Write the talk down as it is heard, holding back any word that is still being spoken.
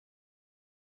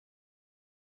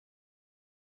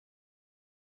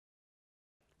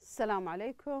Assalamu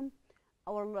alaikum.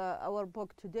 Our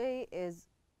book today is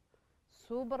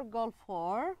Super Goal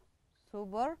 4.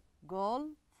 Super Goal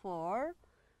 4.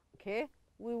 Okay,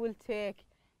 we will take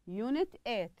Unit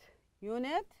 8.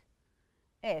 Unit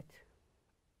 8.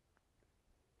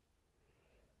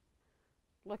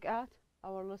 Look at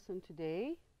our lesson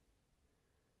today.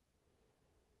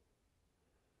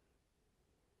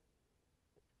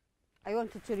 I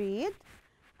want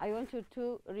you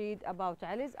to read about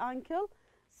Ali's ankle.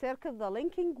 Circle the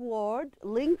linking word.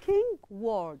 Linking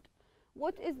word.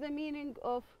 What is the meaning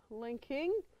of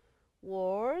linking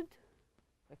word?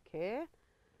 Okay.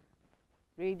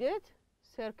 Read it.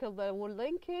 Circle the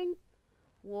linking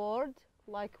word.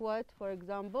 Like what, for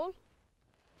example?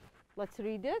 Let's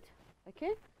read it.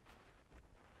 Okay.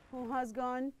 Who has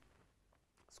gone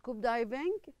scuba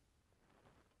diving?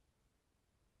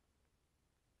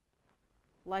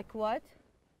 Like what?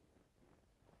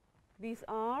 These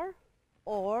are,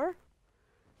 or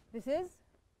this is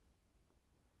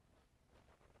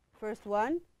first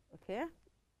one. Okay.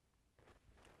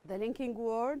 The linking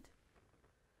word.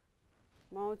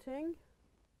 Mounting.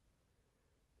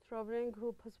 Traveling.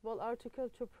 Who possible article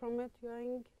to promote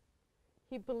young.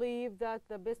 He believed that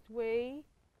the best way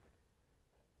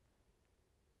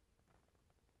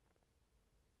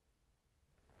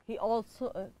he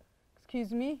also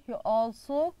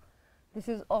this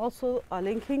is also a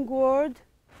linking word.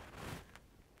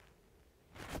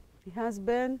 He has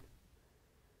been,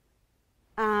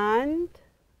 and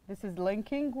this is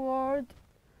linking word.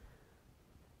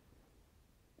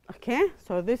 Okay,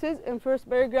 so this is in first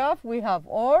paragraph we have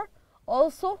or,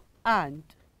 also, and.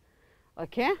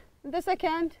 Okay, the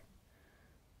second,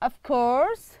 of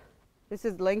course, this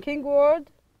is linking word.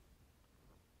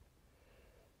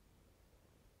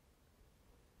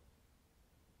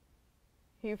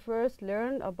 He first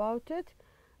learned about it,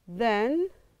 then,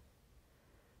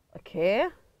 okay,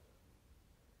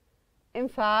 in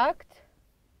fact.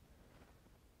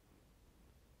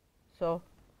 So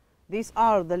these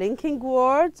are the linking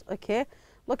words. Okay,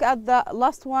 look at the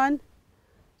last one.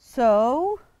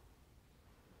 So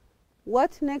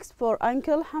what next for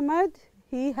Uncle Hamad?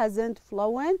 He hasn't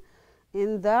flown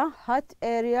in the hot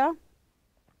air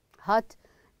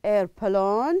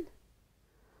balloon,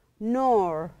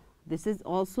 nor. This is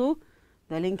also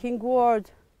the linking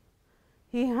word.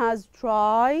 He has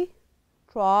tried.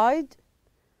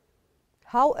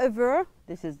 However,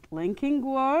 this is linking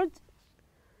word.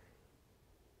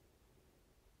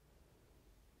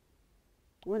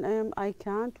 I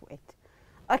can't wait.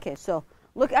 Okay, so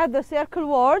look at the circle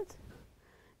words.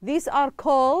 These are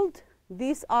called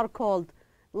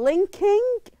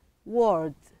linking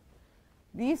words.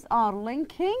 These are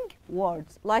linking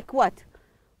words. Like what?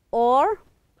 Or,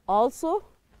 also,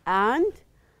 and,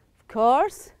 of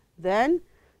course, then,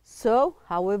 so,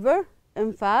 however,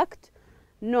 in fact,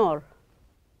 nor.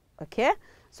 Okay,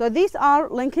 so these are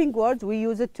linking words. We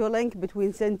use it to link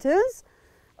between sentences.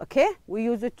 Okay, we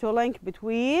use it to link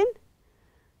between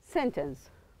sentence.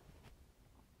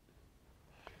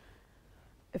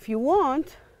 If you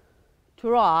want to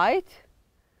write,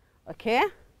 okay,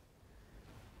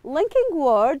 linking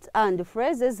words and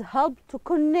phrases help to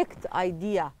connect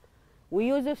idea. We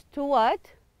use it to what?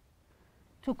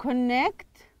 To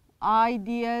connect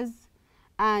ideas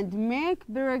and make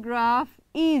paragraph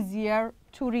easier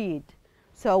to read.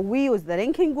 So we use the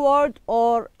linking word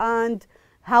or, and,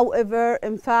 however,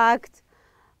 in fact,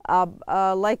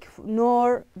 like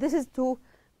nor. This is to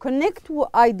connect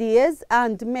ideas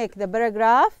and make the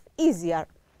paragraph easier.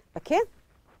 Okay?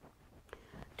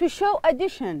 To show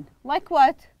addition, like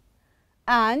what?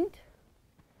 And,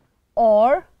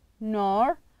 or,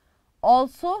 nor.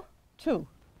 Also to.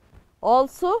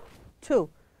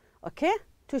 Okay,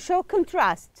 to show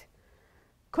contrast.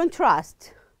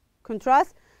 Contrast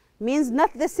means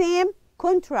not the same.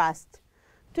 Contrast,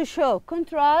 to show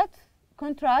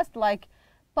contrast like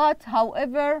but,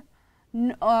 however,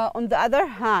 on the other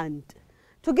hand.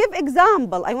 To give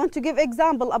example, I want to give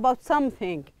example about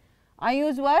something. I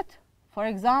use what? For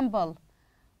example,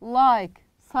 like,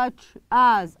 such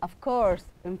as, of course,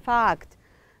 in fact.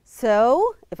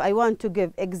 So, if I want to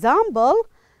give example,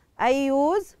 I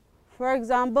use, for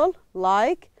example,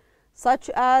 like, such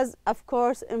as, of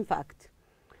course, in fact.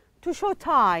 To show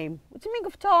time. What do you mean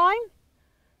of time?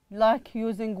 Like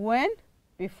using when,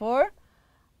 before,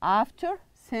 after,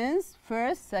 since,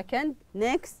 first, second,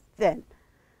 next, then.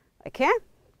 Okay?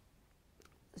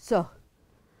 So,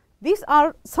 these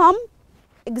are some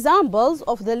examples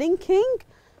of the linking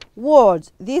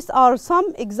words. These are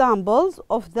some examples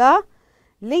of the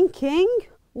linking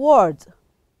words.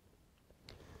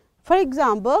 For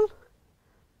example,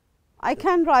 I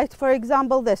can write, for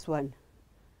example, this one.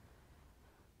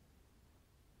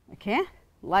 Okay,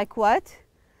 like what?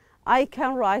 I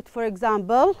can write, for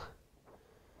example,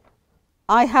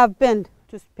 I have been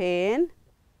to Spain.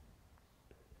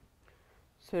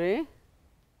 Sorry.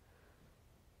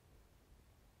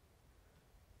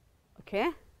 Okay,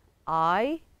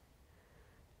 I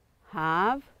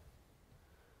have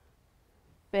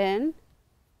been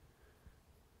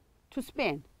to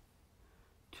Spain.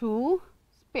 To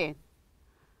Spain.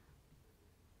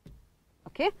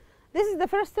 Okay, this is the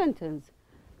first sentence.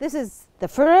 This is the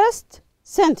first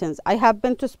sentence. I have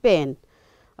been to Spain.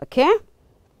 Okay,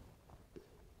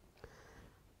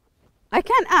 I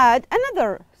can add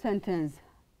another sentence.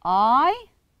 I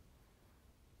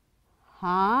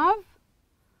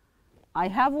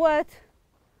have what?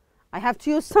 I have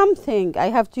to use something. I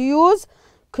have to use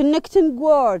connecting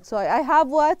words. So I have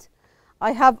what?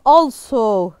 I have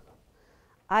also.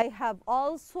 I have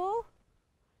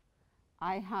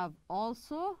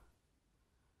also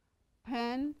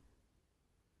been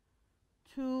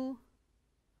to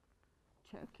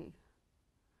Turkey.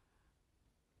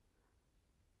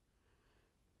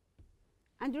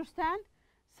 Understand?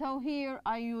 So here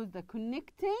I use the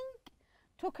connecting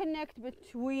to connect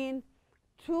between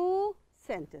two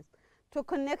sentences. To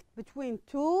connect between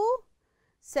two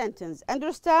sentences.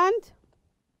 Understand?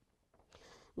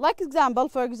 Like example,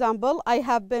 for example, I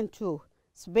have been to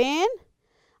Spain.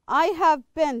 I have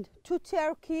been to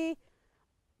Turkey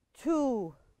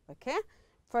too. Okay?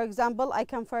 For example, I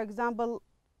can, for example,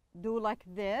 do like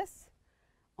this.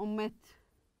 Omit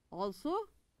also.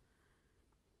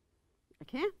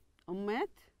 Okay? Omit.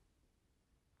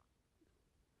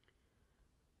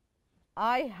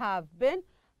 I have been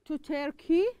to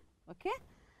Turkey. Okay?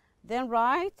 Then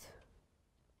write.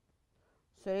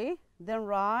 Sorry. Then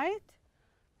write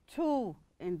to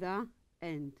in the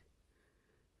end.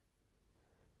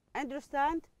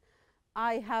 Understand?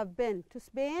 I have been to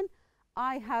Spain.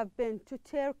 I have been to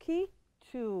Turkey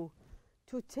too.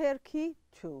 To Turkey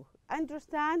too.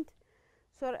 Understand?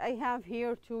 So I have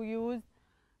here to use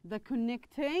the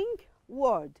connecting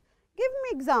word. Give me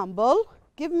example.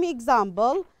 Give me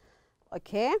example.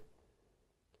 Okay.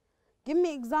 Give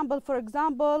me example, for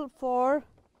example, for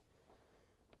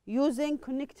using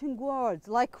connecting words.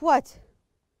 Like what?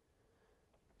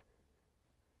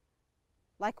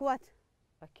 Like what?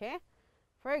 Okay.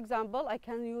 For example, I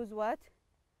can use what?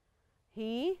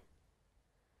 He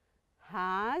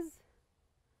has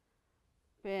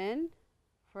been,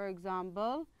 for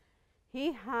example,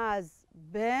 he has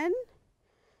been,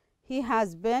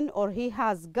 or he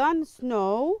has gone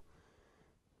snow.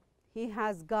 He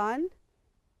has gone.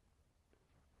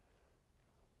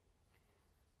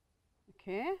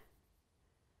 Okay.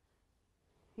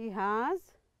 He has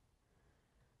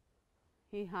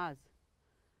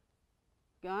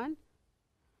gone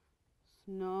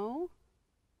snow.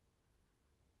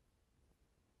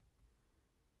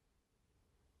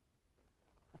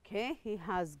 Okay, he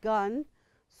has gone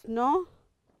snow.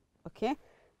 Okay,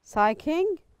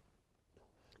 cycling.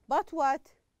 But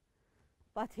what?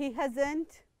 But he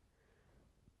hasn't,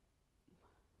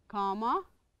 comma,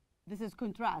 this is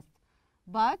contrast.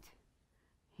 But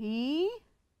he,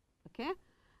 okay,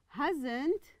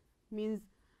 hasn't means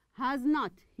has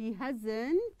not. He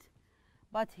hasn't,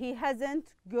 but he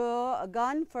hasn't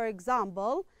gone, for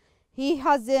example. He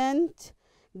hasn't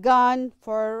gone,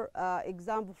 for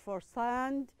example, for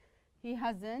sand. He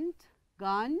hasn't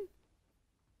gone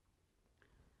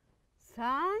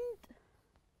sand.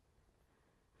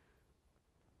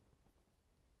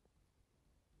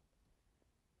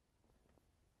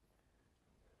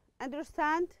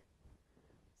 Understand?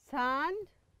 Sand.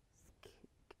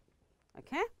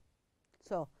 Okay?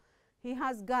 So, he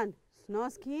has gone snow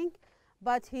skiing,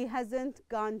 but he hasn't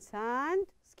gone sand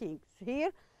skiing. So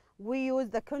here, we use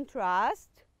the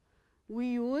contrast.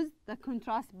 We use the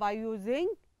contrast by using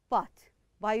but.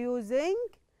 By using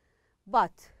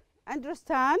but.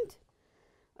 Understand?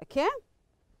 Okay?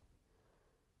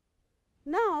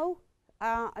 Now,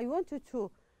 I want you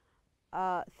to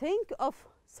think of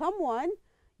someone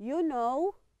you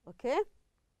know, okay,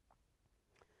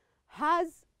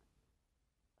 has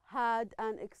had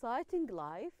an exciting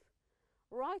life.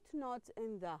 Write notes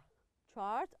in the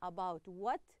chart about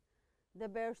what the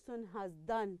person has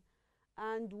done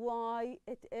and why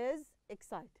it is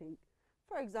exciting.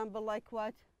 For example, like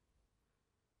what?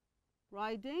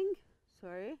 Riding,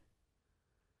 sorry.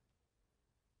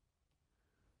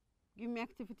 Give me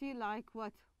activity like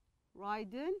what?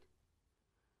 Riding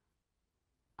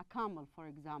a camel, for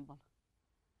example.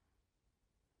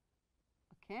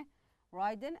 Okay,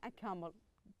 riding a camel.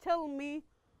 Tell me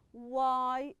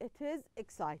why it is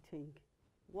exciting.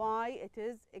 Why it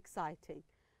is exciting.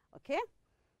 Okay?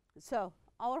 So,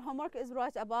 our homework is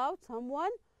write about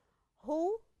someone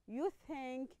who you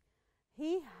think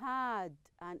he had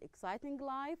an exciting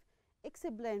life.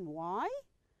 Explain why.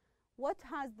 What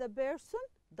has the person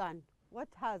done? What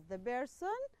has the person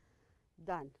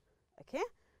done? Okay?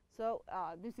 So,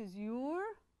 this is your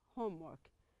homework.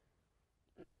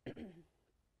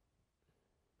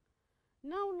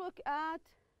 Now look at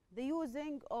the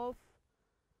using of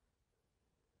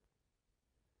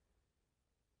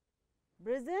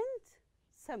present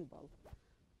simple.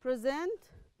 Present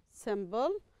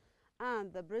simple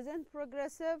and the present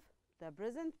progressive, the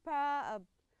present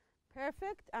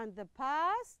perfect, and the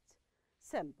past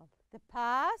simple. The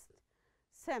past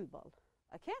simple.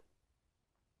 Okay?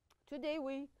 Today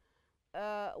we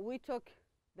took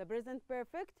the present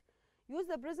perfect. Use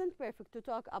the present perfect to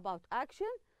talk about action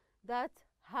that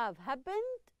have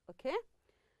happened, okay,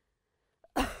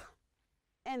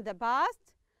 in the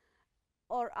past,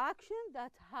 or action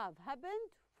that have happened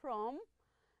from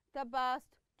the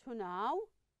past to now,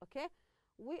 okay.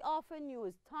 We often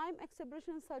use time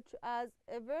expressions such as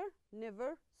ever,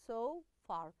 never, so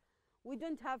far. We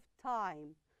don't have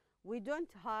time. We don't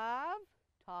have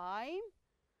time.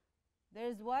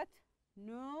 There's what?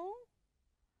 No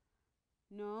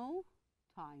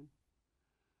time.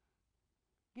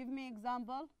 Give me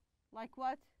example. Like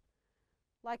what?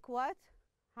 Like what?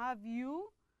 Have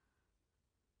you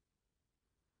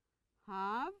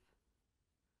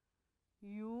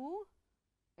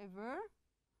ever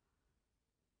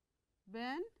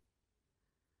been,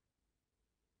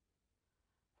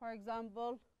 for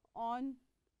example, on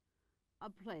a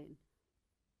plane?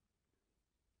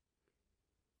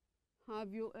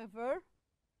 Have you ever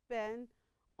been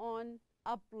on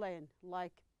a plane?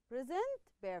 Like present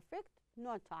perfect,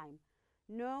 no time.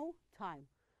 No time.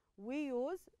 We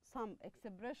use some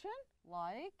expression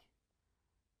like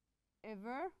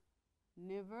ever,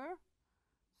 never,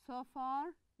 so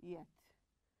far, yet.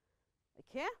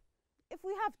 Okay? If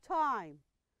we have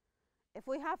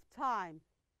time,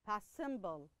 past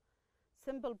simple,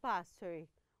 simple past, sorry,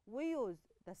 we use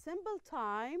the simple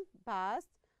time past,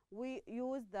 we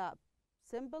use the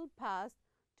simple past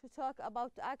to talk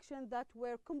about actions that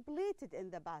were completed in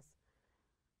the past.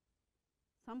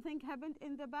 Something happened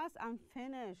in the past and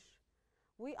finish.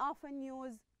 We often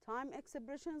use time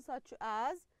expressions such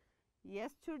as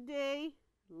yesterday,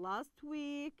 last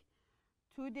week,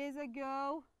 2 days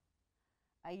ago,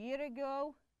 a year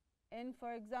ago, and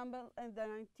for example, in the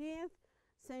 19th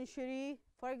century.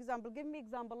 For example, give me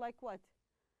example like what?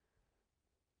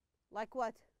 Like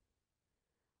what?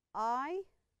 I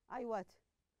what?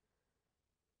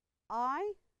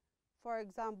 I, for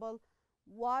example,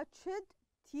 watched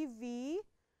TV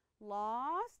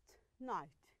last night.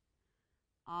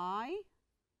 I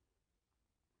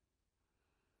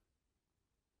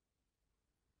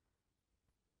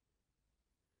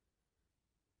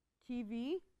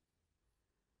TV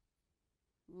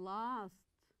last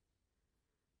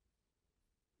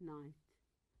night.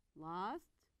 Last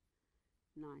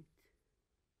night.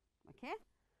 Okay?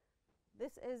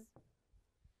 This is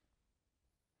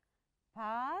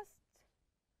past,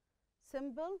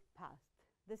 simple past.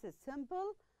 This is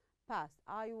simple past.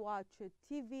 I watched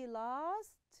TV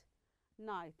last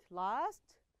night. Last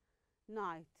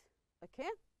night. Okay?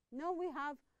 Now we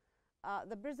have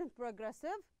the present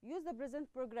progressive. Use the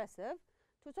present progressive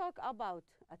to talk about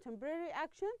a temporary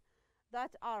action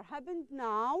that are happened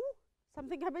now.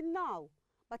 Something happened now,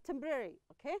 but temporary.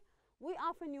 Okay? We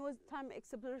often use time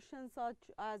expressions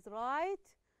such as right,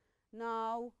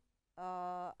 now,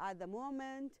 at the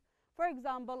moment. For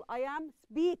example, I am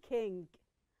speaking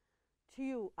to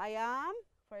you. I am,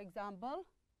 for example,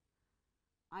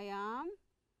 I am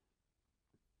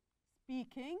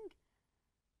speaking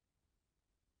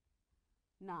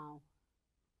now.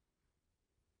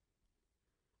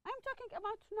 I'm talking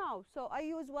about now. So I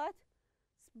use what?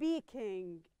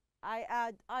 Speaking. I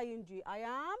add ing. I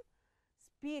am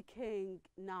speaking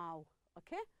now.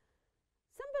 Okay?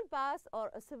 Simple past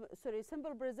or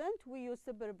simple present. We use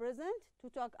simple present to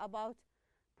talk about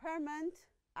permanent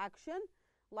action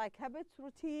like habits,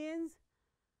 routines.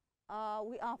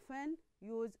 We often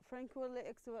use frequently,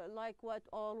 like what,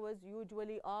 always,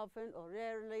 usually, often, or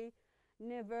rarely,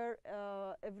 never,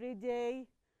 every day.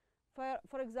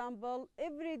 For example,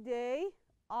 every day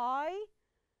I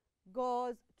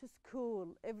goes to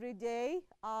school. Every day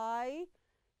I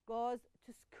goes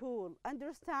to school.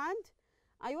 Understand?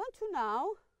 I want to now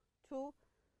to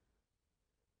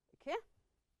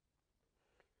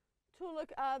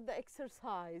look at the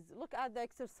exercise. Look at the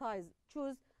exercise.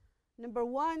 Choose number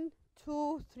 1,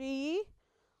 2, 3,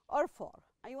 or 4.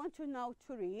 I want you now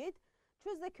to read.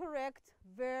 Choose the correct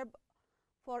verb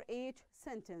for each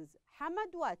sentence.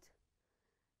 Hamad what?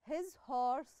 His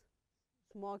horse,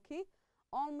 Smokey,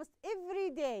 almost every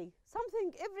day.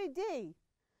 Something every day.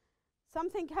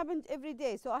 Something happened every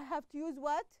day. So I have to use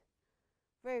what?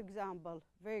 For example.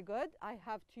 Very good. I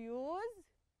have to use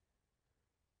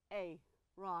A.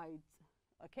 Rides.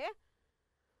 Okay?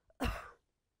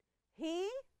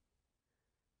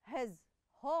 His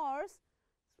horse,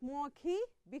 Smokey,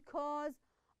 because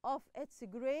of its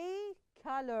gray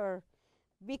color.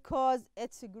 Because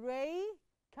it's gray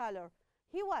color.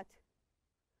 He what?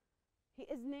 He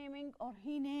is naming, or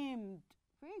he named.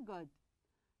 Very good.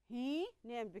 He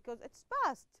named because it's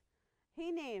past.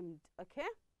 He named, okay?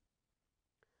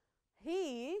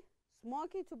 He,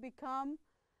 Smokey, to become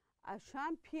a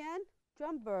champion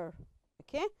jumper.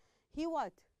 Okay? He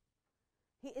what?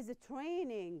 He is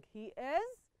training. He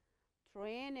is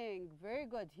training. Very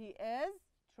good. He is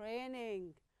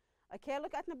training. Okay,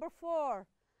 look at number 4.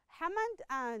 Hamad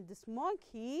and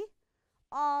Smokey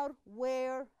are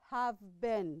where have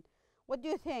been. What do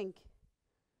you think?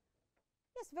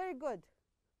 Yes, very good.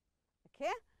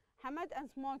 Okay, Hamad and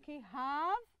Smokey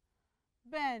have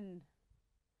been.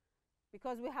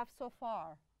 Because we have so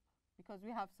far. Because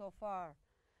we have so far.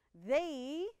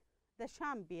 They, the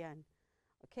champion.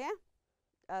 Okay?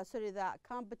 Sorry, the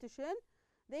competition.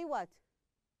 They what?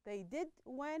 They did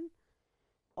win,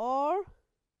 or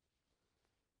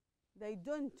they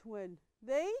don't win.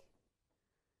 They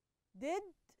did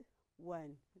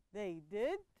win. They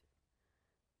did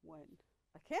win.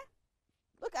 Okay?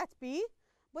 Look at B.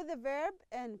 Put the verb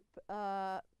in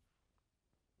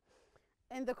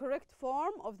the correct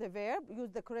form of the verb.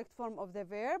 Use the correct form of the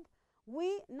verb.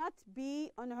 We not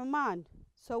be on Oman.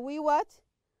 So we what?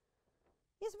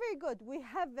 Yes, very good. We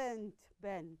haven't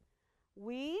been.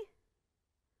 We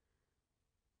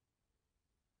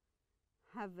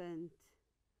haven't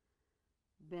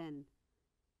been.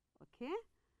 Okay?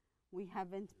 We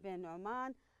haven't been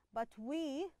Oman. But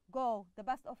we go. The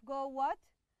best of go what?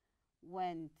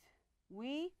 Went.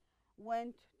 We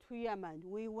went to Yemen.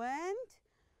 We went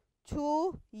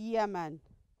to Yemen.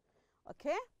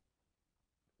 Okay?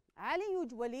 Ali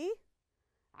usually.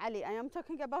 Ali, I am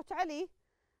talking about Ali.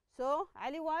 So,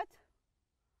 Ali what?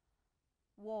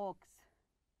 Walks.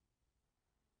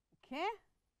 Okay?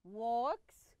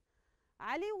 Walks.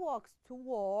 Ali walks to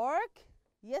work.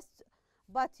 Yes,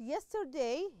 but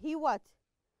yesterday he what?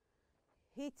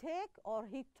 He take or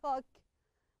he took.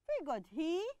 Very good.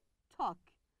 He took.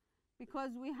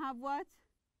 Because we have what?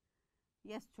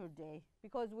 Yesterday.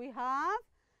 Because we have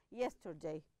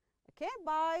yesterday. Okay?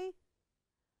 Bye.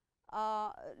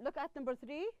 Look at number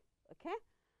 3. Okay?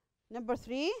 Number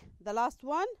 3, the last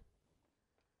one.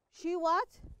 She what?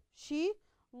 She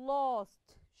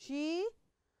lost. She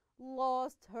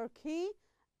lost her key.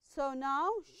 So now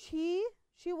she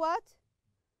what?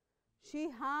 She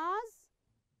has,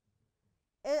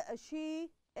 she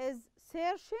is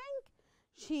searching.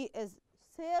 She is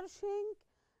searching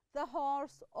the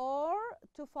horse or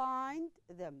to find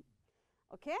them.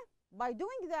 Okay? By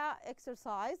doing that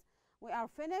exercise, we are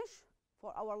finished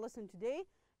for our lesson today.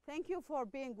 Thank you for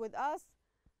being with us.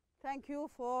 Thank you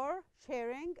for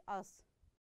sharing us.